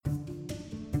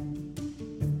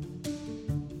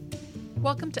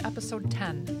Welcome to episode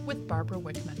 10 with Barbara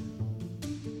Wickman.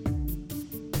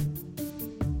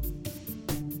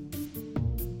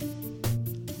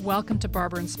 Welcome to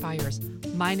Barbara Inspires.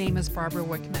 My name is Barbara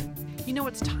Wickman. You know,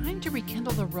 it's time to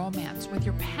rekindle the romance with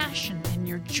your passion and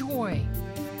your joy.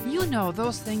 You know,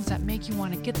 those things that make you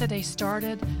want to get the day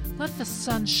started. Let the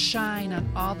sun shine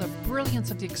on all the brilliance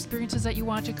of the experiences that you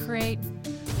want to create.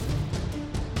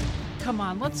 Come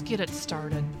on, let's get it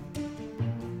started.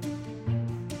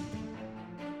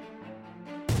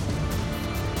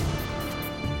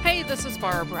 Hey, this is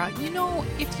Barbara. You know,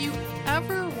 if you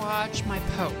ever watch my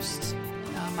posts,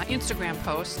 my Instagram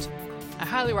post, I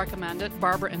highly recommend it,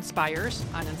 Barbara Inspires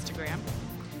on Instagram.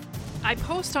 I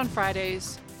post on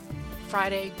Fridays,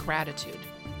 Friday Gratitude.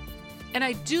 And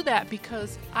I do that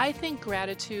because I think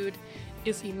gratitude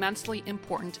is immensely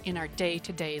important in our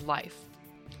day-to-day life.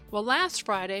 Well, last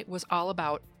Friday was all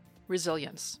about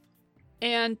resilience.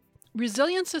 And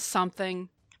resilience is something,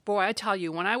 boy, I tell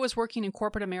you, when I was working in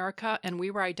corporate America and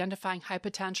we were identifying high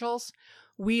potentials,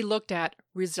 we looked at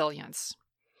resilience.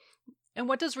 And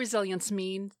what does resilience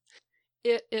mean?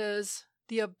 It is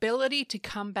the ability to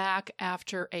come back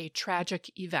after a tragic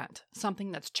event,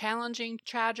 something that's challenging,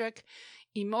 tragic,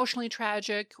 emotionally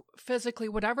tragic, physically,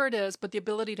 whatever it is, but the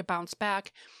ability to bounce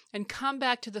back and come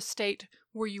back to the state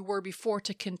where you were before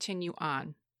to continue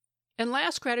on. And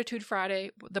last Gratitude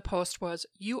Friday, the post was,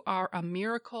 "You are a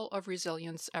miracle of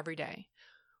resilience every day."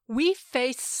 We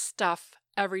face stuff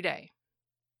every day.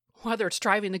 Whether it's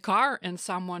driving the car and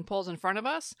someone pulls in front of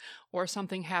us, or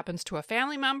something happens to a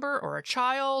family member or a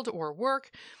child or work,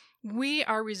 we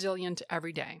are resilient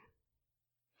every day.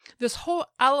 This whole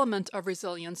element of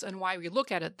resilience and why we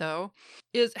look at it, though,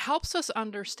 helps us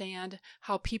understand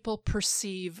how people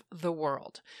perceive the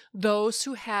world. Those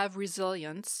who have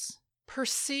resilience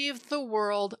perceive the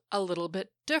world a little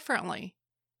bit differently.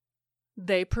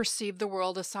 They perceive the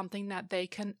world as something that they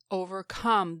can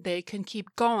overcome. They can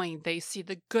keep going. They see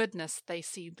the goodness. They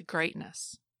see the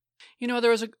greatness. You know,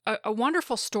 there was a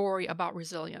wonderful story about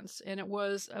resilience, and it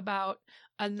was about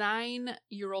a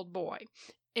 9-year-old boy.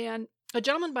 And a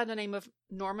gentleman by the name of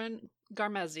Norman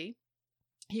Garmezi,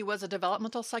 he was a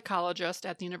developmental psychologist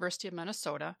at the University of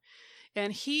Minnesota,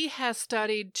 and he has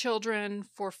studied children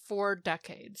for 4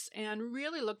 decades and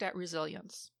really looked at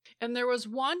resilience. And there was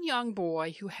one young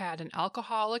boy who had an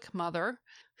alcoholic mother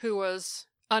who was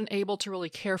unable to really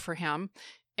care for him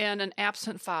and an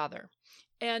absent father.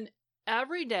 And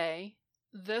every day,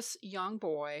 this young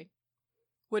boy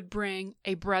would bring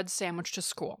a bread sandwich to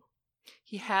school.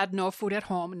 He had no food at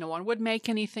home. No one would make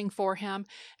anything for him.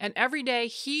 And every day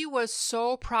he was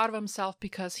so proud of himself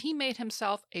because he made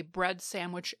himself a bread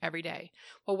sandwich every day.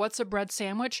 Well, what's a bread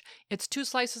sandwich? It's 2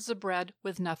 slices of bread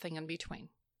with nothing in between.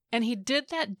 And he did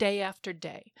that day after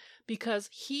day because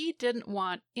he didn't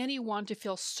want anyone to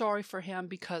feel sorry for him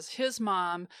because his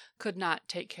mom could not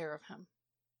take care of him.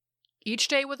 Each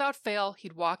day without fail,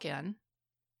 he'd walk in.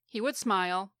 He would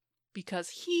smile because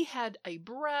he had a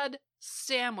bread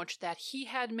sandwich that he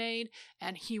had made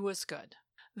and he was good.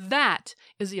 That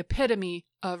is the epitome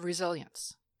of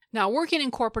resilience. Now, working in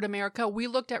corporate America, we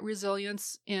looked at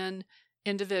resilience in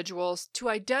individuals to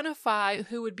identify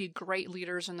who would be great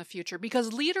leaders in the future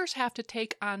because leaders have to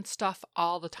take on stuff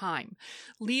all the time.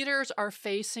 Leaders are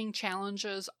facing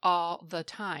challenges all the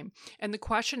time. And the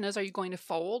question is, are you going to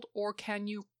fold or can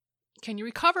you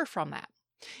recover from that?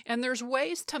 And there's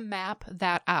ways to map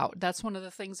that out. That's one of the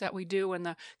things that we do in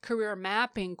the career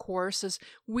mapping course is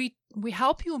we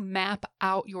help you map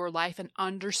out your life and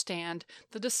understand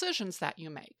the decisions that you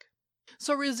make.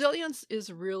 So resilience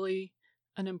is really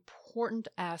an important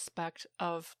aspect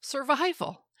of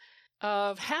survival,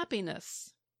 of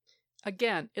happiness.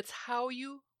 Again, it's how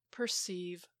you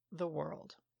perceive the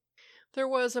world. There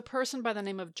was a person by the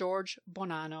name of George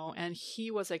Bonanno, and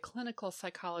he was a clinical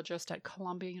psychologist at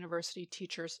Columbia University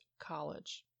Teachers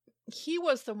College. He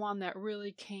was the one that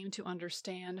really came to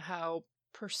understand how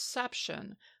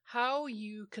perception, how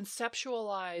you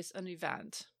conceptualize an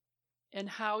event, and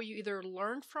how you either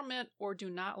learn from it or do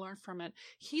not learn from it.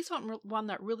 He's one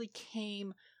that really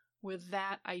came with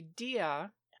that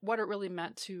idea, what it really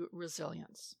meant to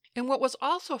resilience. And what was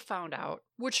also found out,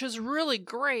 which is really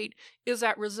great, is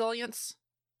that resilience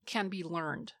can be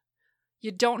learned.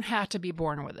 You don't have to be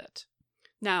born with it.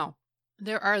 Now,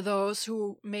 there are those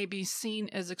who may be seen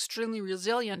as extremely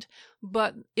resilient,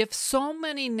 but if so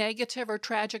many negative or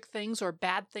tragic things or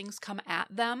bad things come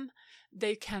at them,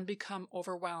 they can become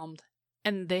overwhelmed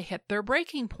and they hit their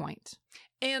breaking point.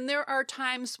 And there are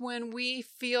times when we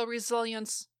feel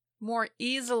resilience more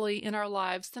easily in our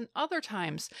lives than other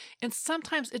times. And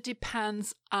sometimes it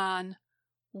depends on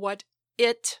what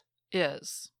it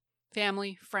is.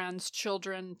 family, friends,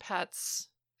 children, pets,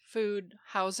 food,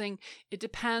 housing. It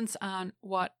depends on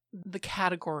what the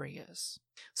category is.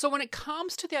 So when it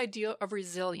comes to the idea of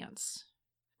resilience,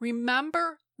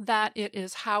 remember that it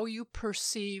is how you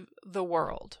perceive the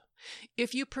world.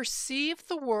 If you perceive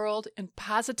the world in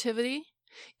positivity,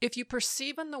 if you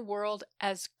perceive in the world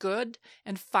as good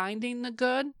and finding the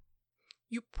good,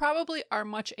 you probably are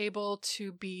much able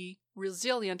to be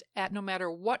resilient at no matter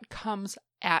what comes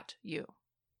at you.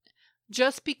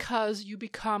 Just because you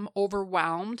become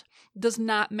overwhelmed does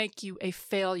not make you a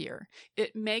failure.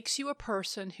 It makes you a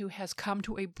person who has come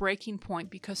to a breaking point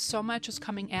because so much is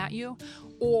coming at you,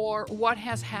 or what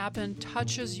has happened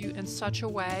touches you in such a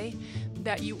way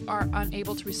that you are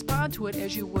unable to respond to it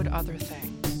as you would other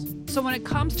things. So when it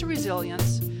comes to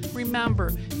resilience,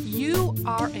 remember, you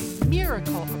are a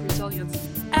miracle of resilience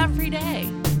every day,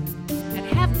 and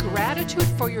have gratitude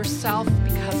for yourself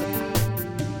because of that.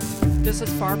 This is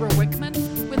Barbara Wickman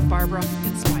with Barbara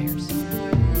Inspires.